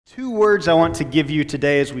Two words I want to give you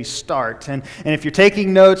today as we start. And if you're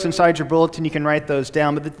taking notes inside your bulletin, you can write those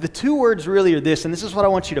down. But the two words really are this, and this is what I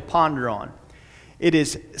want you to ponder on. It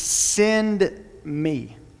is send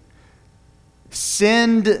me.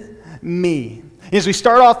 Send me. As we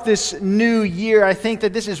start off this new year, I think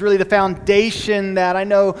that this is really the foundation that I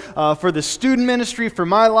know for the student ministry, for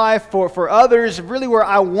my life, for others, really where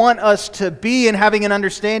I want us to be in having an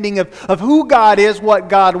understanding of who God is, what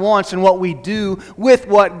God wants, and what we do with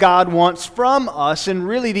what God wants from us. And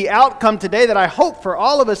really the outcome today that I hope for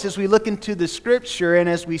all of us as we look into the Scripture and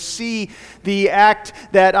as we see the act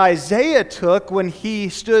that Isaiah took when he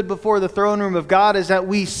stood before the throne room of God is that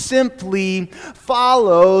we simply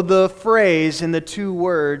follow the phrase in the two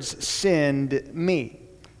words, send me.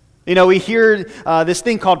 You know, we hear this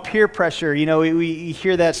thing called peer pressure. You know, we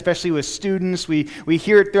hear that especially with students. We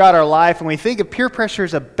hear it throughout our life, and we think of peer pressure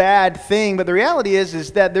as a bad thing. But the reality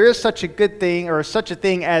is that there is such a good thing, or such a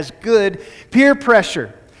thing as good peer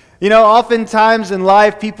pressure. You know, oftentimes in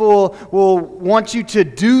life, people will want you to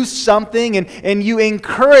do something, and you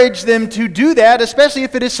encourage them to do that, especially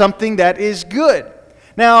if it is something that is good.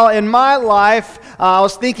 Now, in my life, I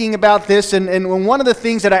was thinking about this, and one of the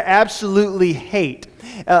things that I absolutely hate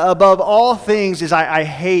above all things is I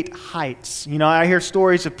hate heights. You know, I hear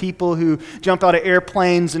stories of people who jump out of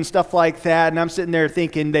airplanes and stuff like that, and I'm sitting there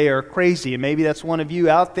thinking they are crazy. And maybe that's one of you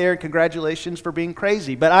out there. Congratulations for being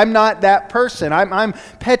crazy. But I'm not that person. I'm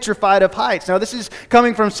petrified of heights. Now, this is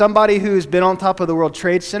coming from somebody who's been on top of the World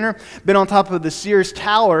Trade Center, been on top of the Sears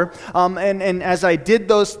Tower, and as I did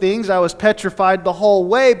those things, I was petrified the whole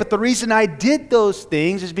way. But the reason I did those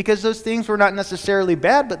things is because those things were not necessarily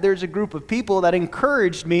bad, but there's a group of people that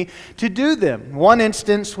encouraged me to do them. One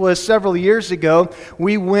instance was several years ago.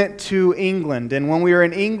 We went to England, and when we were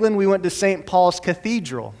in England, we went to St. Paul's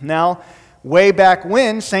Cathedral. Now, way back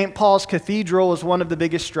when, St. Paul's Cathedral was one of the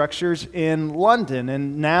biggest structures in London,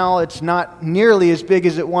 and now it's not nearly as big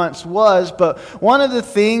as it once was, but one of the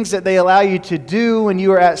things that they allow you to do when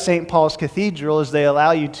you are at St. Paul's Cathedral is they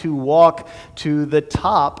allow you to walk to the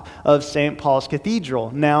top of St. Paul's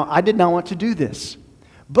Cathedral. Now, I did not want to do this.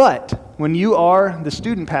 But when you are the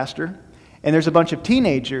student pastor and there's a bunch of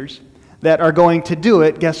teenagers that are going to do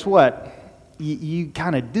it, guess what? You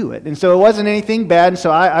kind of do it. And so it wasn't anything bad, and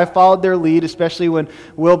so I followed their lead, especially when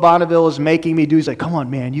Will Bonneville was making me do. He's like, come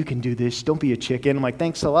on, man, you can do this. Don't be a chicken. I'm like,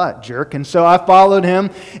 thanks a lot, jerk. And so I followed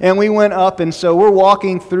him, and we went up, and so we're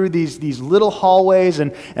walking through these little hallways,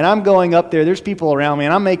 and I'm going up there. There's people around me,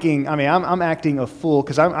 and I'm acting a fool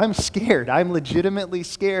because I'm scared. I'm legitimately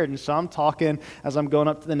scared, and so I'm talking as I'm going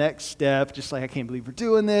up to the next step, just like, I can't believe we're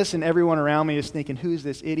doing this, and everyone around me is thinking, who's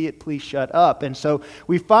this idiot? Please shut up. And so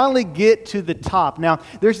we finally get to the top. Now,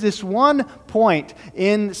 there's this one point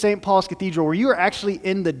in St. Paul's Cathedral where you are actually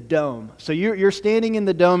in the dome. So you're standing in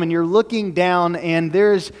the dome and you're looking down, and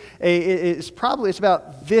it's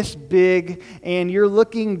about this big, and you're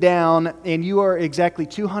looking down, and you are exactly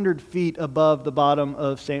 200 feet above the bottom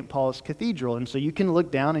of St. Paul's Cathedral. And so you can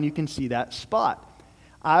look down and you can see that spot.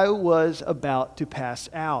 I was about to pass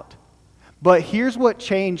out. But here's what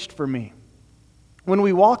changed for me. When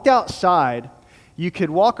we walked outside, you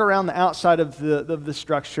could walk around the outside of the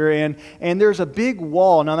structure, and there's a big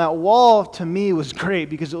wall. Now, that wall, to me, was great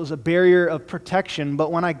because it was a barrier of protection.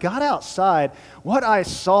 But when I got outside, what I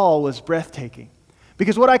saw was breathtaking.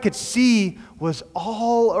 Because what I could see was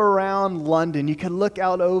all around London. You could look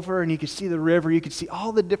out over, and you could see the river. You could see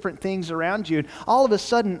all the different things around you. And all of a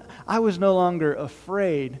sudden, I was no longer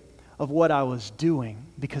afraid of what I was doing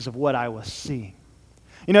because of what I was seeing.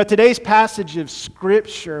 You know, today's passage of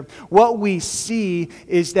Scripture, what we see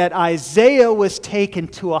is that Isaiah was taken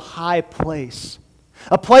to a high place.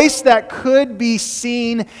 A place that could be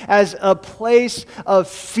seen as a place of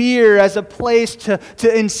fear, as a place to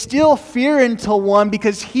instill fear into one,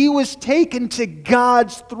 because he was taken to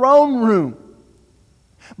God's throne room.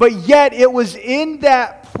 But yet it was in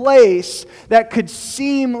that place that could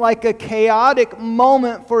seem like a chaotic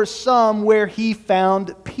moment for some where he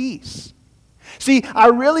found peace. See, I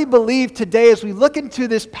really believe today as we look into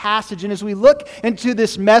this passage and as we look into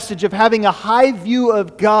this message of having a high view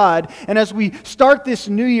of God, and as we start this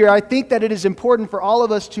new year, I think that it is important for all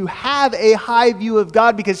of us to have a high view of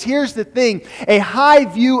God, because here's the thing, a high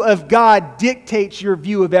view of God dictates your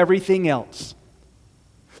view of everything else.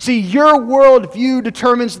 See, your worldview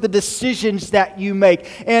determines the decisions that you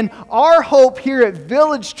make. And our hope here at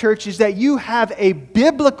Village Church is that you have a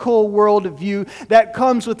biblical worldview that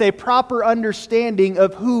comes with a proper understanding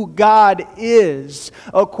of who God is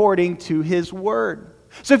according to His Word.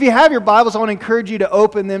 So if you have your Bibles, I want to encourage you to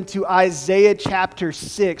open them to Isaiah chapter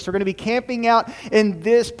 6. We're going to be camping out in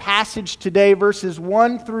this passage today, verses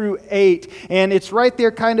 1 through 8. And it's right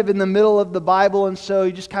there kind of in the middle of the Bible. And so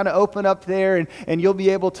you just kind of open up there and you'll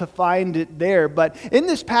be able to find it there. But in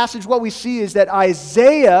this passage, what we see is that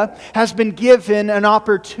Isaiah has been given an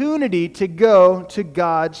opportunity to go to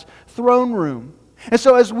God's throne room. And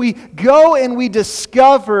so as we go and we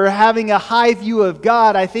discover having a high view of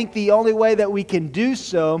God, I think the only way that we can do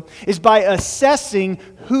so is by assessing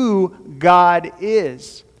who God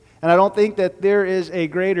is. And I don't think that there is a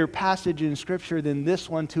greater passage in Scripture than this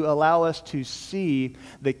one to allow us to see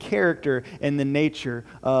the character and the nature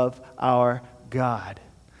of our God.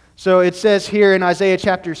 So it says here in Isaiah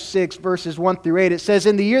chapter 6, verses 1 through 8, it says,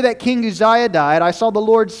 "In the year that King Uzziah died, I saw the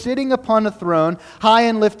Lord sitting upon a throne, high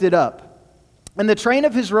and lifted up. And the train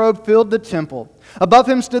of his robe filled the temple. Above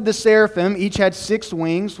him stood the seraphim. Each had 6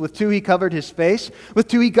 wings. With 2 he covered his face. With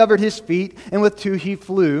 2 he covered his feet. And with 2 he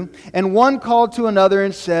flew. And one called to another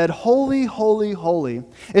and said, Holy, holy, holy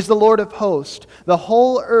is the Lord of hosts. The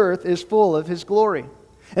whole earth is full of his glory.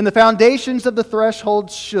 And the foundations of the threshold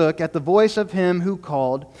shook at the voice of him who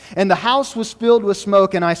called. And the house was filled with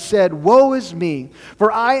smoke. And I said, Woe is me,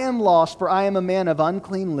 for I am lost, for I am a man of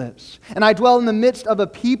unclean lips. And I dwell in the midst of a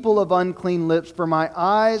people of unclean lips, for my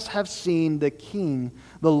eyes have seen the King,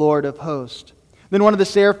 the Lord of hosts. Then one of the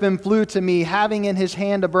seraphim flew to me, having in his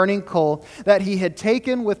hand a burning coal that he had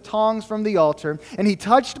taken with tongs from the altar. And he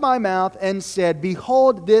touched my mouth and said,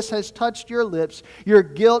 Behold, this has touched your lips. Your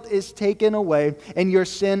guilt is taken away, and your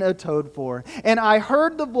sin atoned for. And I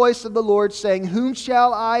heard the voice of the Lord saying, Whom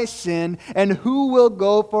shall I send, and who will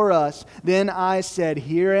go for us? Then I said,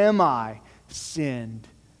 Here am I, send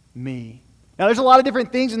me. Now, there's a lot of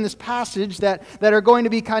different things in this passage that are going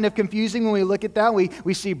to be kind of confusing when we look at that.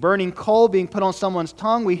 We see burning coal being put on someone's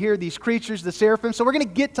tongue. We hear these creatures, the seraphim. So we're going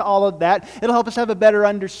to get to all of that. It'll help us have a better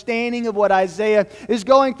understanding of what Isaiah is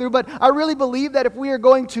going through. But I really believe that if we are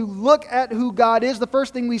going to look at who God is, the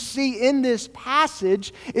first thing we see in this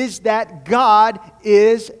passage is that God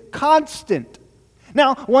is constant.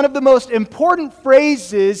 Now, one of the most important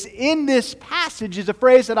phrases in this passage is a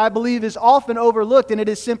phrase that I believe is often overlooked, and it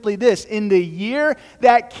is simply this: in the year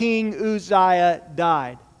that King Uzziah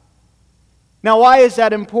died. Now, why is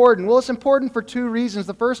that important? Well, it's important for 2 reasons.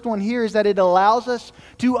 The first one here is that it allows us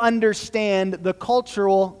to understand the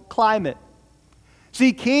cultural climate.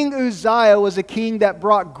 See, King Uzziah was a king that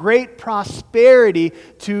brought great prosperity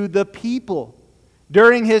to the people.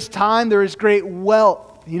 During his time, there was great wealth.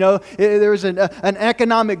 You know, there was an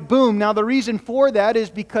economic boom. Now, the reason for that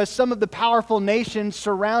is because some of the powerful nations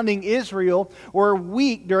surrounding Israel were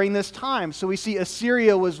weak during this time. So we see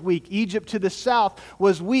Assyria was weak. Egypt to the south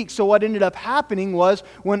was weak. So what ended up happening was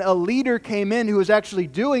when a leader came in who was actually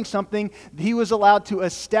doing something, he was allowed to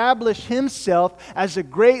establish himself as a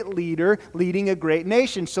great leader leading a great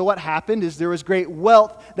nation. So what happened is there was great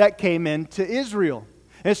wealth that came into Israel.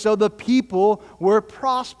 And so the people were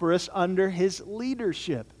prosperous under his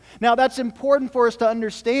leadership. Now, that's important for us to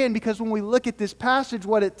understand because when we look at this passage,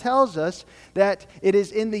 what it tells us, that it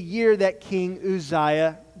is in the year that King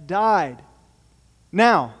Uzziah died.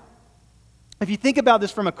 Now, if you think about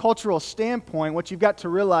this from a cultural standpoint, what you've got to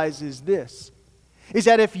realize is this, is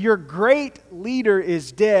that if your great leader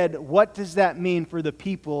is dead, what does that mean for the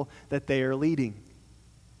people that they are leading?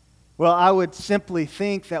 Well, I would simply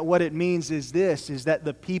think that what it means is this, is that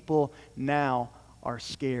the people now are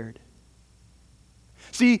scared.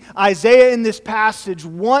 See, Isaiah in this passage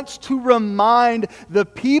wants to remind the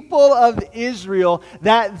people of Israel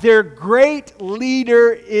that their great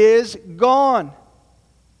leader is gone.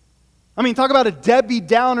 I mean, talk about a Debbie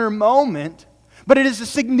Downer moment, but it is a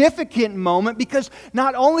significant moment because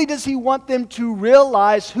not only does he want them to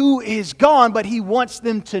realize who is gone, but he wants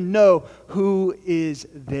them to know who is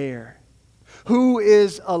there, who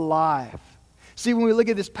is alive. See, when we look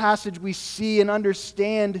at this passage, we see and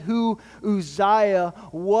understand who Uzziah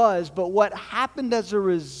was, but what happened as a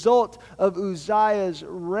result of Uzziah's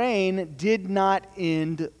reign did not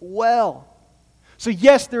end well. So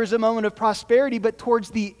yes, there is a moment of prosperity, but towards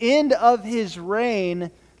the end of his reign,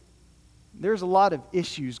 there's a lot of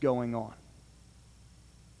issues going on.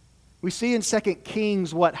 We see in 2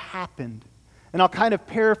 Kings what happened, and I'll kind of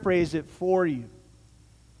paraphrase it for you.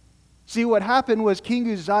 See, what happened was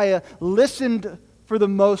King Uzziah listened for the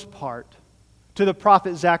most part to the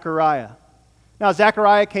prophet Zechariah. Now,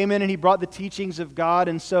 Zechariah came in and he brought the teachings of God,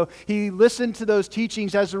 and so he listened to those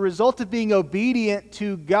teachings. As a result of being obedient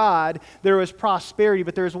to God, there was prosperity.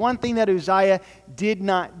 But there was one thing that Uzziah did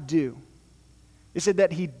not do. It said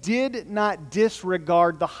that he did not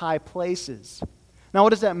disregard the high places. Now,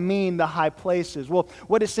 what does that mean, the high places? Well,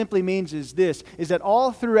 what it simply means is this, is that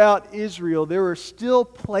all throughout Israel, there were still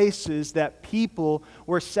places that people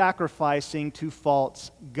were sacrificing to false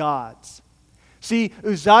gods. See,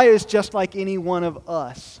 Uzziah is just like any one of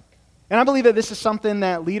us. And I believe that this is something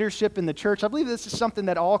that leadership in the church, I believe this is something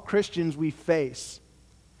that all Christians we face.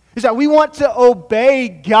 Is that we want to obey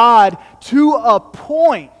God to a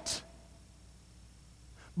point,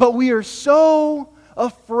 but we are so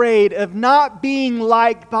afraid of not being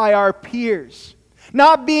liked by our peers,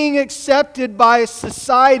 not being accepted by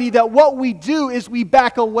society, that what we do is we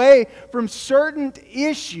back away from certain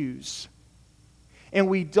issues and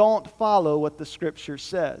we don't follow what the Scripture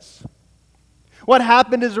says. What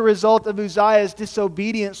happened as a result of Uzziah's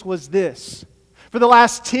disobedience was this. For the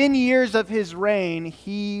last 10 years of his reign,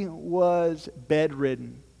 he was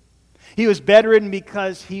bedridden. He was bedridden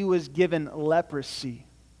because he was given leprosy.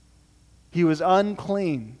 He was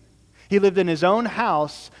unclean. He lived in his own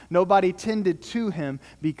house. Nobody tended to him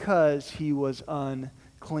because he was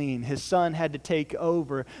unclean. His son had to take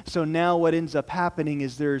over. So now what ends up happening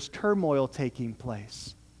is there's turmoil taking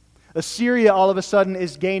place. Assyria all of a sudden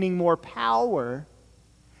is gaining more power.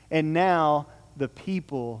 And now the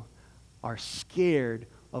people are scared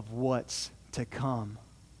of what's to come.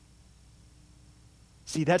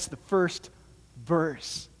 See, that's the first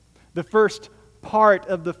verse. The first part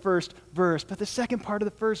of the first verse. But the second part of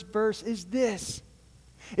the first verse is this.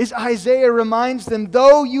 Is Isaiah reminds them,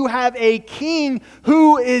 though you have a king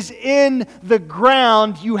who is in the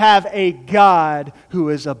ground, you have a God who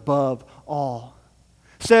is above all.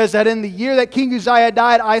 Says that in the year that King Uzziah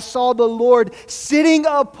died, I saw the Lord sitting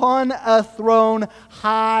upon a throne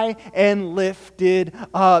high and lifted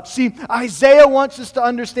up. See, Isaiah wants us to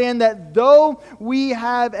understand that though we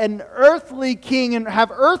have an earthly king and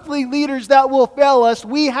have earthly leaders that will fail us,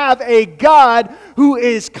 we have a God who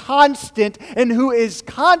is constant and who is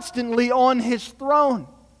constantly on His throne.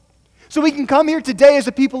 So we can come here today as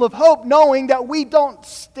a people of hope knowing that we don't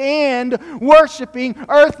stand worshiping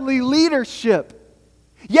earthly leadership.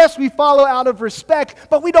 Yes, we follow out of respect,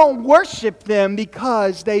 but we don't worship them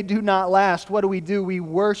because they do not last. What do? We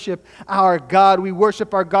worship our God. We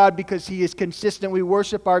worship our God because He is consistent. We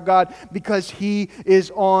worship our God because He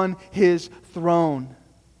is on His throne.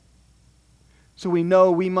 So we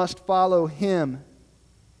know we must follow Him.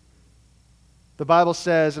 The Bible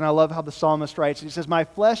says, and I love how the psalmist writes, he says, my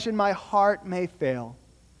flesh and my heart may fail,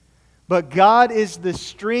 but God is the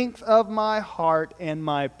strength of my heart and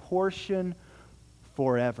my portion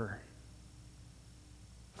forever.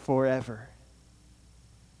 Forever.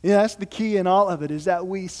 Yeah, that's the key in all of it, is that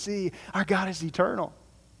we see our God is eternal.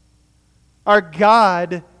 Our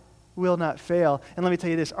God will not fail. And let me tell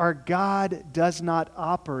you this, our God does not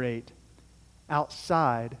operate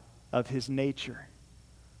outside of His nature.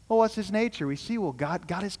 Well, what's His nature? We see,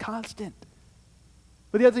 God is constant.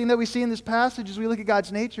 But the other thing that we see in this passage as we look at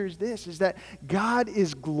God's nature is this, is that God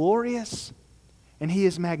is glorious and He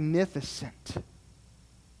is magnificent.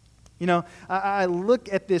 You know, I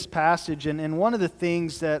look at this passage, and one of the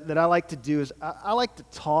things that I like to do is I like to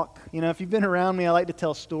talk. You know, if you've been around me, I like to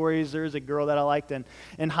tell stories. There's a girl that I liked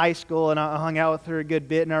in high school, and I hung out with her a good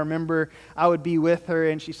bit, and I remember I would be with her,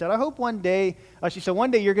 and she said, I hope one day, one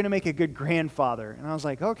day you're going to make a good grandfather. And I was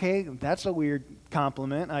like, okay, that's a weird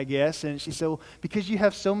compliment, I guess. And she said, well, because you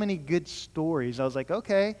have so many good stories. I was like,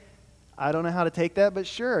 okay. I don't know how to take that, but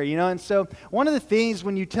sure, you know. And so one of the things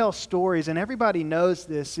when you tell stories, and everybody knows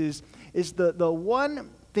this, is the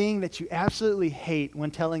one thing that you absolutely hate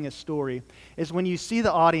when telling a story is when you see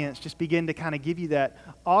the audience just begin to kind of give you that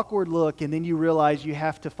awkward look, and then you realize you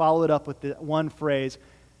have to follow it up with the one phrase,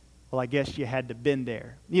 well, I guess you had to been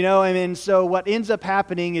there. You know, I mean, so what ends up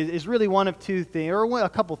happening is really one of two things, or a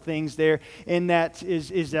couple things there, and that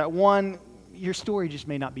is that one, your story just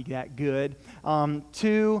may not be that good.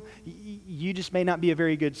 Two, you just may not be a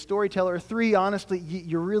very good storyteller. Three, honestly,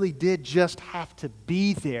 you really did just have to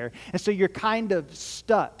be there. And so you're kind of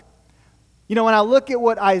stuck. You know, when I look at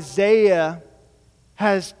what Isaiah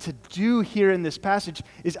has to do here in this passage,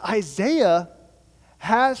 is Isaiah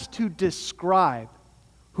has to describe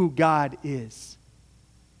who God is.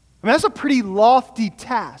 I mean, that's a pretty lofty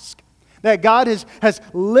task. That God has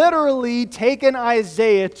literally taken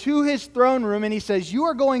Isaiah to his throne room and He says, you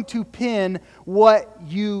are going to pen what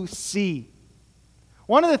you see.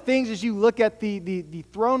 One of the things as you look at the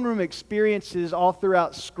throne room experiences all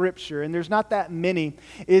throughout Scripture, and there's not that many,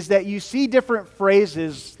 is that you see different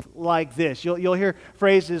phrases like this. You'll hear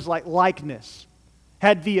phrases like likeness.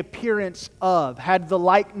 had the appearance of, had the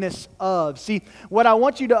likeness of. See, what I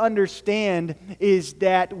want you to understand is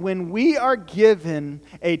that when we are given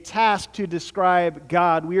a task to describe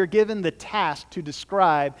God, we are given the task to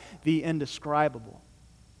describe the indescribable.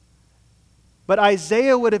 But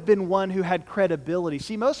Isaiah would have been one who had credibility.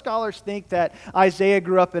 See, most scholars think that Isaiah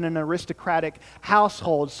grew up in an aristocratic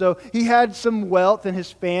household. So he had some wealth in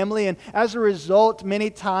his family, and as a result, many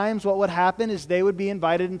times what would happen is they would be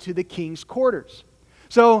invited into the king's quarters.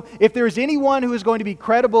 So if there was anyone who was going to be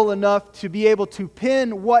credible enough to be able to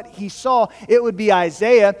pen what he saw, it would be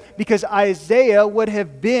Isaiah, because Isaiah would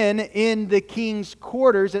have been in the king's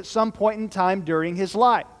quarters at some point in time during his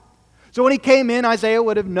life. So when he came in, Isaiah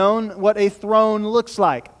would have known what a throne looks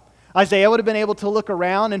like. Isaiah would have been able to look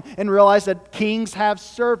around and realize that kings have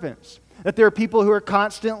servants, that there are people who are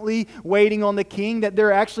constantly waiting on the king, that there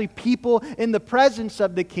are actually people in the presence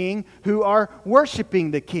of the king who are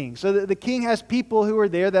worshiping the king. So that the king has people who are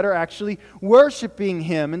there that are actually worshiping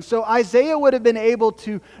him. And so Isaiah would have been able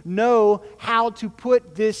to know how to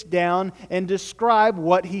put this down and describe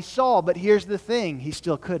what he saw. But here's the thing, he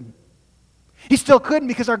still couldn't. He still couldn't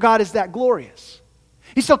because our God is that glorious.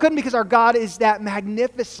 He still couldn't because our God is that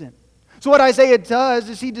magnificent. So what Isaiah does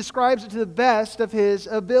is he describes it to the best of his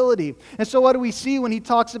ability. And so what do we see when he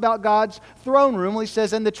talks about God's throne room? Well, he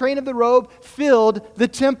says, "And the train of the robe filled the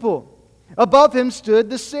temple. Above him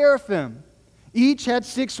stood the seraphim. Each had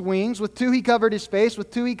 6 wings. With 2 he covered his face,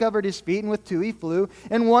 with 2 he covered his feet, and with 2 he flew.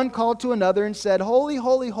 And one called to another and said, 'Holy,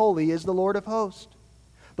 holy, holy is the Lord of hosts.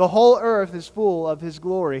 The whole earth is full of his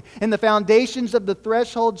glory.' And the foundations of the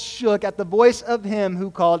threshold shook at the voice of him who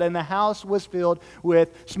called, and the house was filled with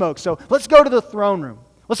smoke." So let's go to the throne room.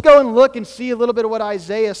 Let's go and look and see a little bit of what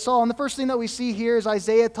Isaiah saw. And the first thing that we see here is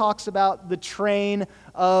Isaiah talks about the train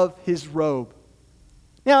of his robe.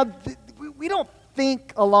 Now, we don't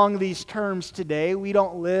think along these terms today. We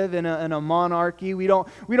don't live in a monarchy. We don't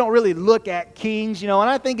really look at kings. When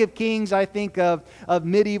I think of kings, I think of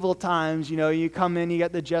medieval times. You come in, you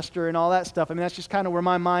got the jester and all that stuff. I mean, that's just kind of where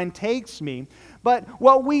my mind takes me. But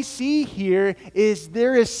what we see here is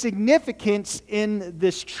there is significance in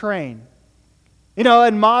this train.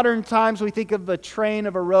 In modern times, we think of a train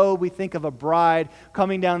of a robe. We think of a bride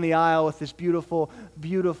coming down the aisle with this beautiful,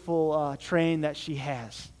 beautiful train that she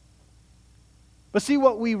has. But see,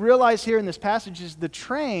 what we realize here in this passage is the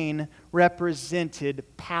train represented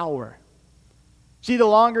power. See, the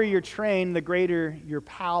longer your train, the greater your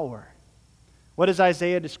power. What does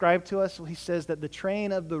Isaiah describe to us? Well, he says that the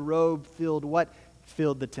train of the robe filled what?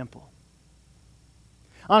 Filled the temple.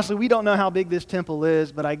 Honestly, we don't know how big this temple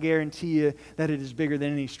is, but I guarantee you that it is bigger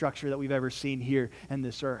than any structure that we've ever seen here in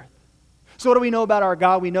this earth. So what do we know about our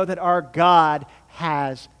God? We know that our God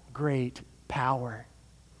has great power.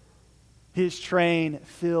 His train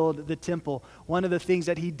filled the temple. One of the things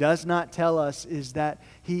that he does not tell us is that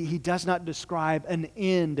he does not describe an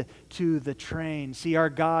end to the train. See, our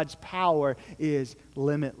God's power is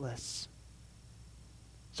limitless.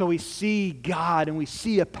 So we see God and we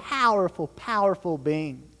see a powerful, powerful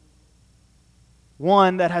being.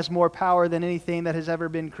 One that has more power than anything that has ever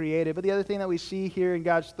been created. But the other thing that we see here in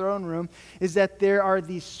God's throne room is that there are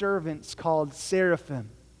these servants called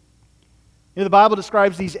seraphim. The Bible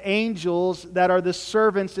describes these angels that are the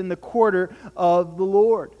servants in the quarter of the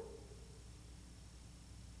Lord.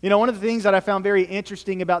 One of the things that I found very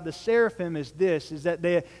interesting about the seraphim is that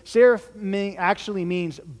the seraphim actually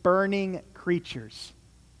means burning creatures.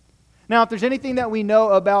 Now, if there's anything that we know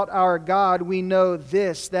about our God, we know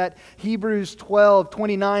this, that Hebrews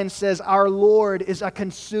 12:29 says, "Our Lord is a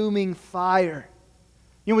consuming fire."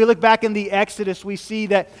 We look back in the Exodus, we see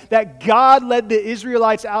that God led the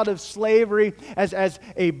Israelites out of slavery as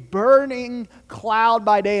a burning cloud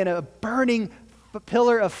by day and a burning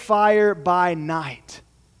pillar of fire by night.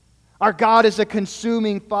 Our God is a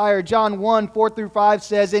consuming fire. John 1:4-5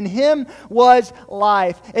 says, "In him was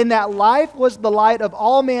life, and that life was the light of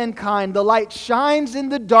all mankind. The light shines in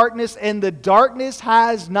the darkness, and the darkness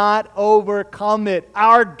has not overcome it."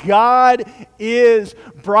 Our God is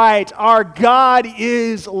bright. Our God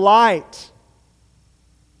is light.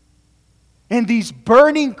 And these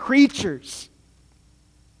burning creatures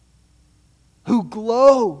who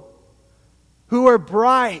glow, who are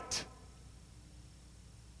bright,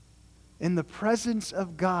 in the presence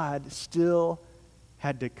of God, still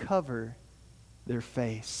had to cover their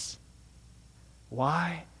face.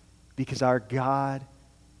 Why? Because our God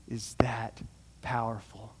is that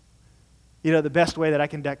powerful. The best way that I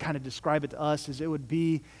can kind of describe it to us is it would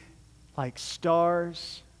be like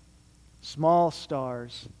stars, small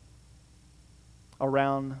stars,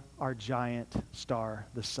 around our giant star,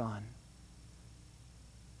 the sun.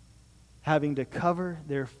 having to cover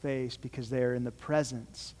their face because they are in the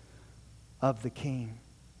presence of the King.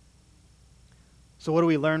 So what do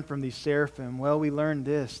we learn from these seraphim? Well, we learn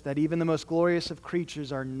this, that even the most glorious of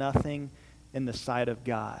creatures are nothing in the sight of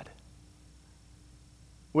God.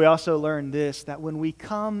 We also learn this, that when we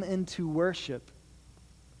come into worship,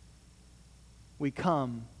 we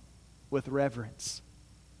come with reverence.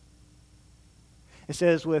 It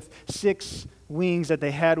says with 6 wings that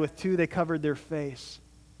they had, with 2 they covered their face.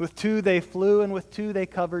 With 2 they flew, and with 2 they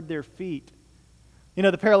covered their feet. You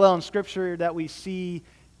know, the parallel in Scripture that we see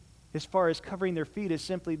as far as covering their feet is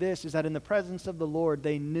simply this, is that in the presence of the Lord,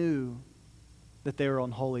 they knew that they were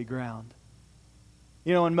on holy ground.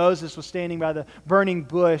 You know, when Moses was standing by the burning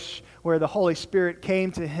bush where the Holy Spirit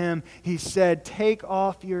came to him, he said, "Take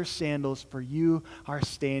off your sandals, for you are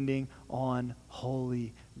standing on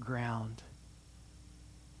holy ground."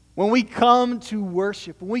 When we come to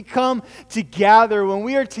worship, when we come to gather, when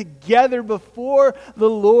we are together before the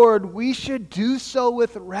Lord, we should do so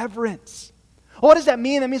with reverence. What does that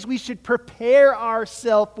mean? That means we should prepare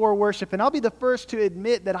ourselves for worship. And I'll be the first to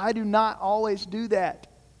admit that I do not always do that.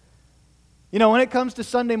 You know, when it comes to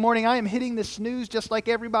Sunday morning, I am hitting the snooze just like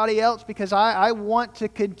everybody else because I want to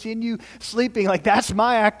continue sleeping. Like, that's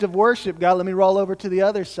my act of worship. God, let me roll over to the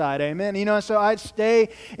other side. Amen. You know, so I stay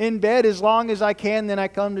in bed as long as I can. Then I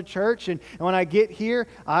come to church. And when I get here,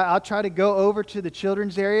 I'll try to go over to the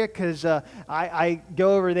children's area because I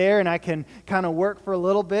go over there and I can kind of work for a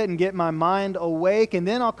little bit and get my mind awake. And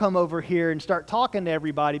then I'll come over here and start talking to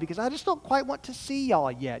everybody because I just don't quite want to see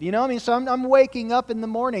y'all yet. You know what I mean? So I'm waking up in the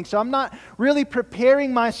morning. So I'm not really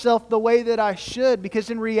preparing myself the way that I should, because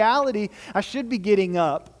in reality, I should be getting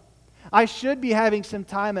up. I should be having some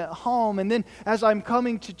time at home, and then as I'm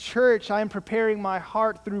coming to church, I'm preparing my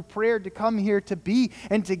heart through prayer to come here to be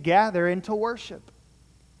and to gather and to worship.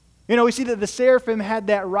 You know, we see that the seraphim had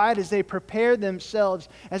that right as they prepared themselves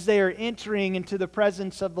as they are entering into the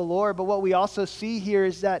presence of the Lord. But what we also see here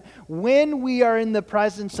is that when we are in the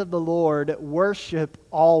presence of the Lord, worship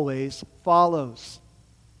always follows.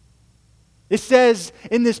 It says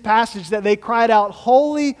in this passage that they cried out,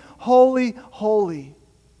 "Holy, holy, holy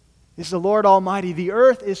is the Lord Almighty. The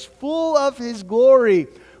earth is full of His glory."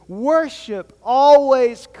 Worship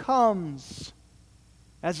always comes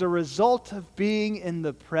as a result of being in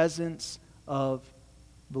the presence of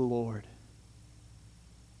the Lord.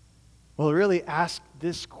 Well, it really asks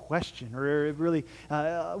this question, or it really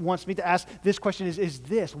wants me to ask this question is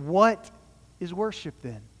this: what is worship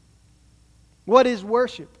then? What is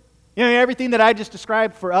worship? You know, everything that I just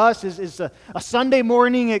described for us is a Sunday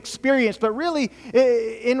morning experience, but really,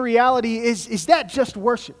 in reality, is that just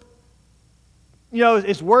worship? You know,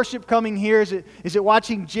 is worship coming here? Is it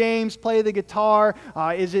watching James play the guitar?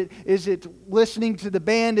 Is it listening to the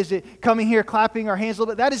band? Is it coming here clapping our hands a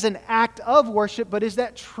little bit? That is an act of worship, but is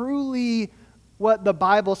that truly what the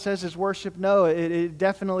Bible says is worship? No, it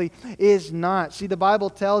definitely is not. See, the Bible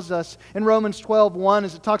tells us in Romans 12:1,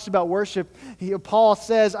 as it talks about worship, Paul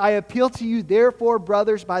says, "I appeal to you, therefore,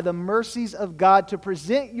 brothers, by the mercies of God, to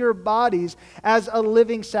present your bodies as a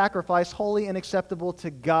living sacrifice, holy and acceptable to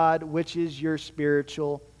God, which is your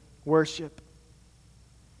spiritual worship."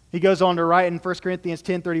 He goes on to write in 1 Corinthians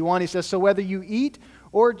 10:31, he says, "So whether you eat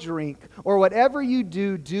or drink, or whatever you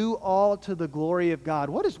do, do all to the glory of God."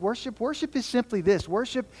 What is worship? Worship is simply this.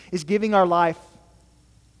 Worship is giving our life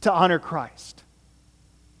to honor Christ.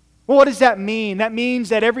 Well, what does that mean? That means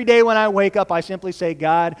that every day when I wake up, I simply say,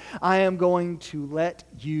 "God, I am going to let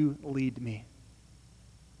you lead me."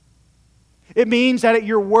 It means that at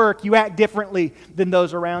your work, you act differently than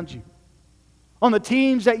those around you. On the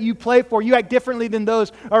teams that you play for, you act differently than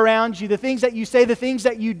those around you. The things that you say, the things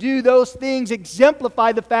that you do, those things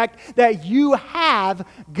exemplify the fact that you have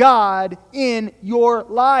God in your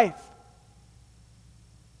life.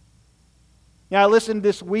 Now, I listened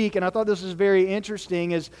this week, and I thought this was very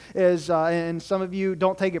interesting, and some of you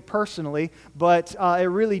don't take it personally, but it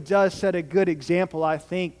really does set a good example, I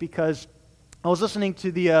think, because I was listening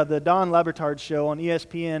to the Don LeBertard show on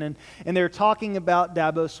ESPN, and they were talking about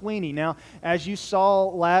Dabo Swinney. Now, as you saw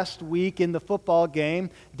last week in the football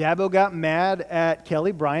game, Dabo got mad at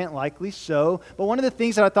Kelly Bryant, likely so. But one of the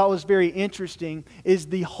things that I thought was very interesting is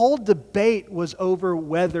the whole debate was over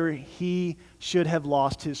whether he should have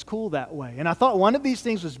lost his cool that way. And I thought one of these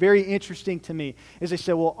things was very interesting to me, is they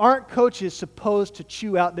said, well, aren't coaches supposed to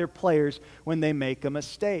chew out their players when they make a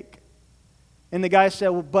mistake? And the guy said,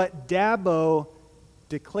 well, but Dabo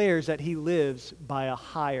declares that he lives by a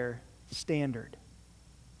higher standard.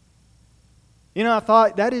 You know, I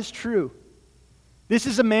thought that is true. This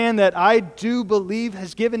is a man that I do believe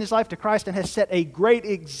has given his life to Christ and has set a great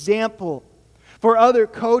example for other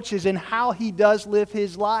coaches and how he does live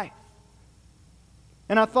his life.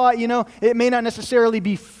 And I thought, it may not necessarily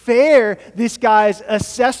be fair, this guy's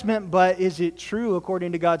assessment, but is it true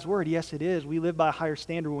according to God's word? Yes, it is. We live by a higher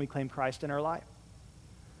standard when we claim Christ in our life.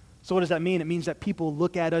 So what does that mean? It means that people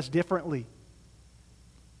look at us differently.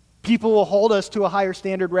 People will hold us to a higher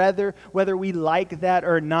standard whether we like that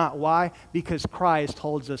or not. Why? Because Christ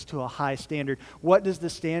holds us to a high standard. What is the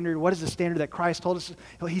standard that Christ told us?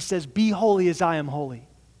 He says, be holy as I am holy.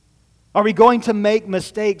 Are we going to make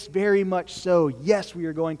mistakes? Very much so. Yes, we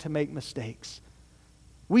are going to make mistakes.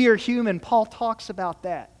 We are human. Paul talks about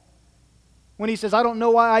that. When he says, I don't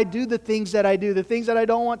know why I do the things that I do. The things that I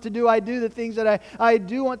don't want to do, I do. The things that I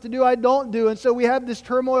do want to do, I don't do. And so we have this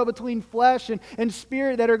turmoil between flesh and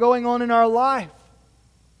spirit that are going on in our life.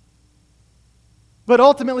 But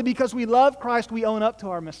ultimately, because we love Christ, we own up to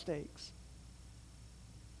our mistakes.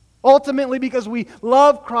 Ultimately, because we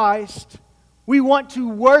love Christ, we want to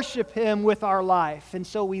worship Him with our life. And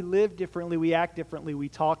so we live differently, we act differently, we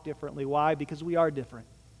talk differently. Why? Because we are different.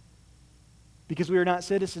 Because we are not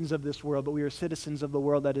citizens of this world, but we are citizens of the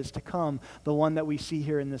world that is to come, the one that we see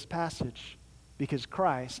here in this passage, because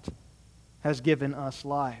Christ has given us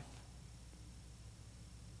life.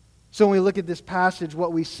 So when we look at this passage,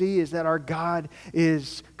 what we see is that our God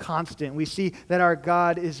is constant. We see that our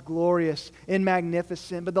God is glorious and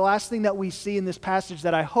magnificent. But the last thing that we see in this passage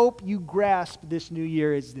that I hope you grasp this new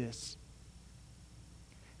year is this,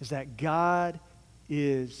 is that God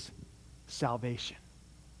is salvation.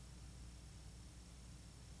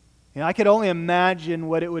 I could only imagine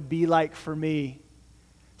what it would be like for me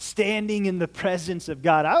standing in the presence of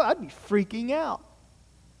God. I'd be freaking out.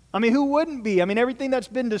 I mean, who wouldn't be? I mean, everything that's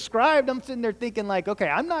been described, I'm sitting there thinking like, okay,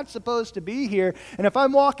 I'm not supposed to be here. And if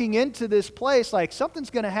I'm walking into this place, like something's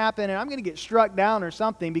going to happen and I'm going to get struck down or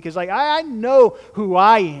something because like I know who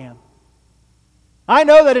I am. I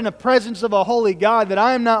know that in the presence of a holy God that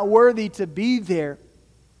I am not worthy to be there.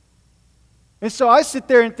 And so I sit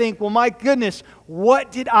there and think, well, my goodness,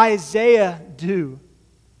 what did Isaiah do?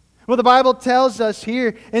 Well, the Bible tells us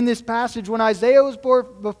here in this passage, when Isaiah was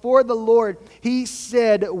before the Lord, he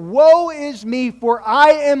said, woe is me, for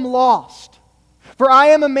I am lost. For I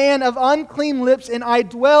am a man of unclean lips, and I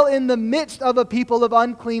dwell in the midst of a people of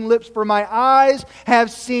unclean lips. For my eyes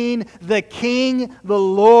have seen the King, the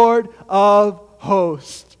Lord of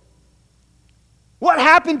hosts. What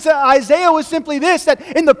happened to Isaiah was simply this,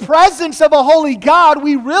 that in the presence of a holy God,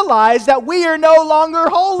 we realize that we are no longer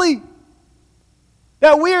holy.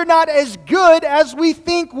 That we are not as good as we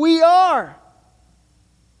think we are.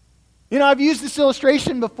 I've used this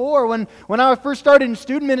illustration before. When I first started in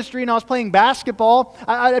student ministry and I was playing basketball,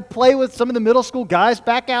 I'd play with some of the middle school guys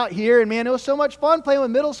back out here. And man, it was so much fun playing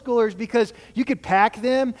with middle schoolers because you could pack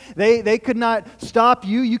them. They could not stop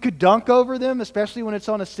you. You could dunk over them, especially when it's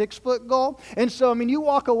on a 6-foot goal. And so, you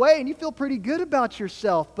walk away and you feel pretty good about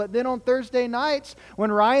yourself. But then on Thursday nights,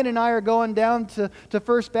 when Ryan and I are going down to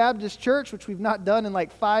First Baptist Church, which we've not done in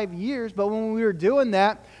like 5 years, but when we were doing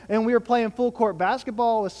that and we were playing full court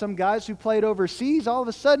basketball with some guys who played overseas, all of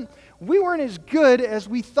a sudden, we weren't as good as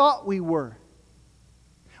we thought we were.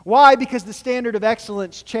 Why? Because the standard of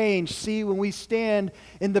excellence changed. See, when we stand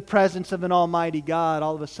in the presence of an almighty God,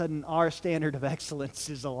 all of a sudden, our standard of excellence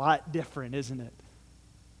is a lot different, isn't it?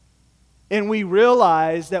 And we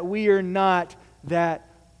realize that we are not that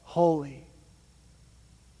holy.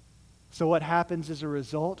 So what happens as a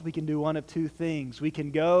result? We can do one of two things. We can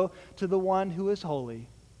go to the one who is holy,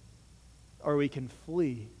 or we can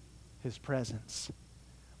flee His presence.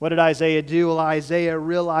 What did Isaiah do? Well, Isaiah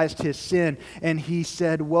realized his sin, and he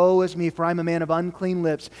said, woe is me, for I'm a man of unclean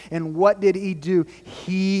lips. And what did he do?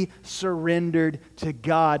 He surrendered to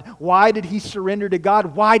God. Why did he surrender to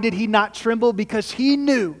God? Why did he not tremble? Because he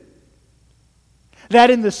knew that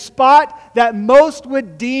in the spot that most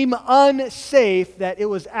would deem unsafe, that it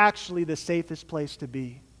was actually the safest place to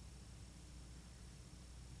be.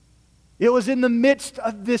 It was in the midst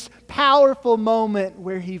of this powerful moment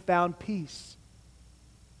where he found peace.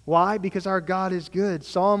 Why? Because our God is good.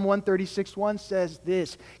 Psalm 136:1 says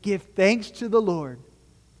this, give thanks to the Lord,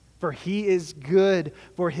 for He is good,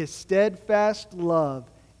 for His steadfast love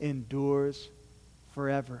endures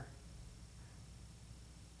forever.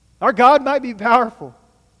 Our God might be powerful.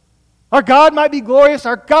 Our God might be glorious.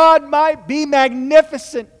 Our God might be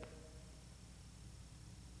magnificent.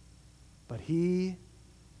 But He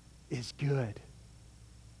is good.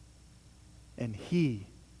 And He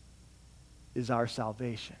is our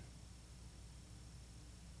salvation.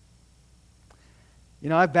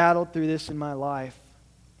 I've battled through this in my life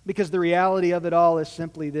because the reality of it all is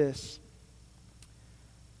simply this.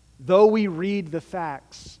 Though we read the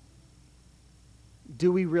facts,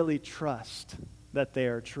 do we really trust that they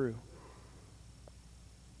are true?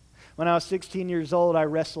 When I was 16 years old, I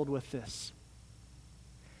wrestled with this.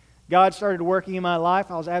 God started working in my life.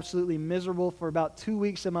 I was absolutely miserable for about 2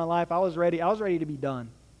 weeks of my life. I was ready to be done.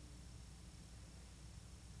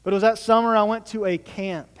 But it was that summer I went to a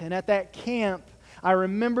camp, and at that camp, I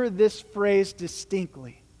remember this phrase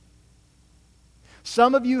distinctly.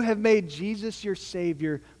 Some of you have made Jesus your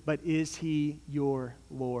Savior, but is He your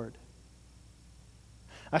Lord?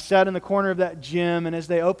 I sat in the corner of that gym, and as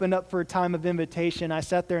they opened up for a time of invitation, I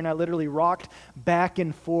sat there and I literally rocked back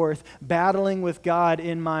and forth, battling with God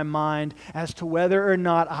in my mind as to whether or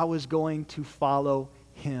not I was going to follow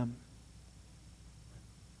Him.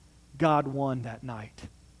 God won that night.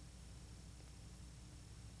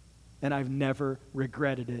 And I've never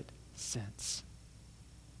regretted it since.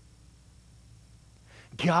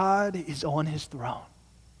 God is on His throne.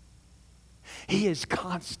 He is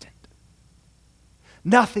constant.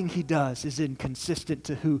 Nothing He does is inconsistent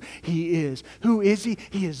to who He is. Who is He?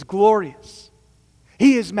 He is glorious.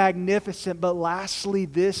 He is magnificent. But lastly,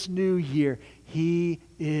 this new year, He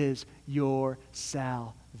is your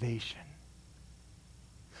salvation.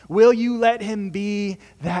 Will you let Him be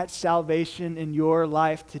that salvation in your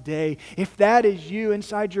life today? If that is you,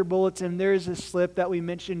 inside your bulletin, there's a slip that we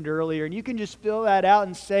mentioned earlier, and you can just fill that out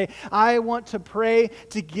and say, I want to pray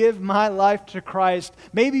to give my life to Christ.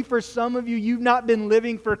 Maybe for some of you, you've not been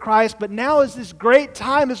living for Christ, but now is this great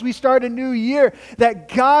time as we start a new year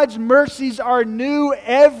that God's mercies are new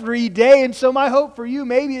every day. And so my hope for you,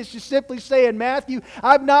 maybe it's just simply saying, Matthew,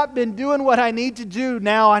 I've not been doing what I need to do.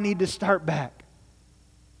 Now I need to start back.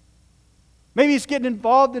 Maybe it's getting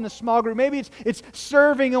involved in a small group. Maybe it's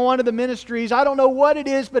serving in one of the ministries. I don't know what it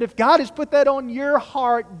is, but if God has put that on your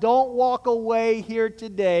heart, don't walk away here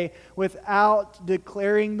today without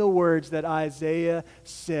declaring the words that Isaiah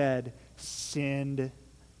said, send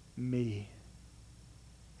me.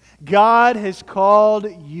 God has called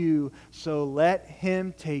you, so let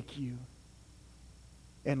Him take you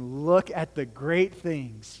and look at the great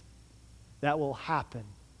things that will happen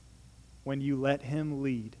when you let Him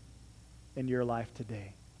lead in your life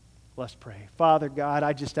today. Let's pray. Father God,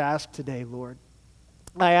 I just ask today, Lord,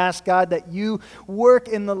 I ask, God, that you work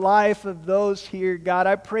in the life of those here. God,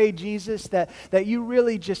 I pray, Jesus, that you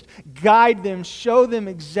really just guide them, show them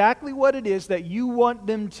exactly what it is that you want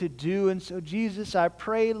them to do. And so, Jesus, I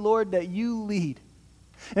pray, Lord, that you lead.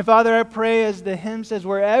 And Father, I pray, as the hymn says,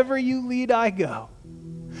 wherever you lead, I go.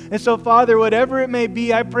 And so, Father, whatever it may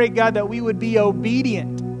be, I pray, God, that we would be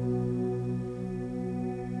obedient.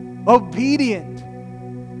 Obedient.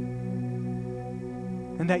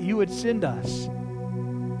 And that you would send us.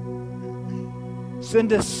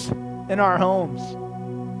 Send us in our homes.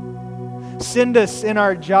 Send us in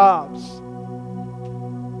our jobs.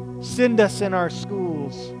 Send us in our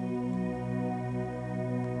schools.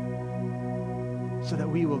 So that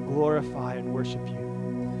we will glorify and worship you.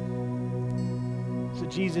 So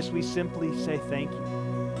Jesus, we simply say thank you.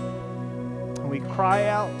 And we cry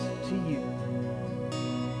out to you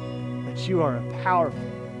that you are a powerful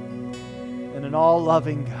and an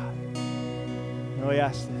all-loving God. And we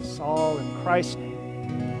ask this all in Christ's name.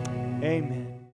 Amen.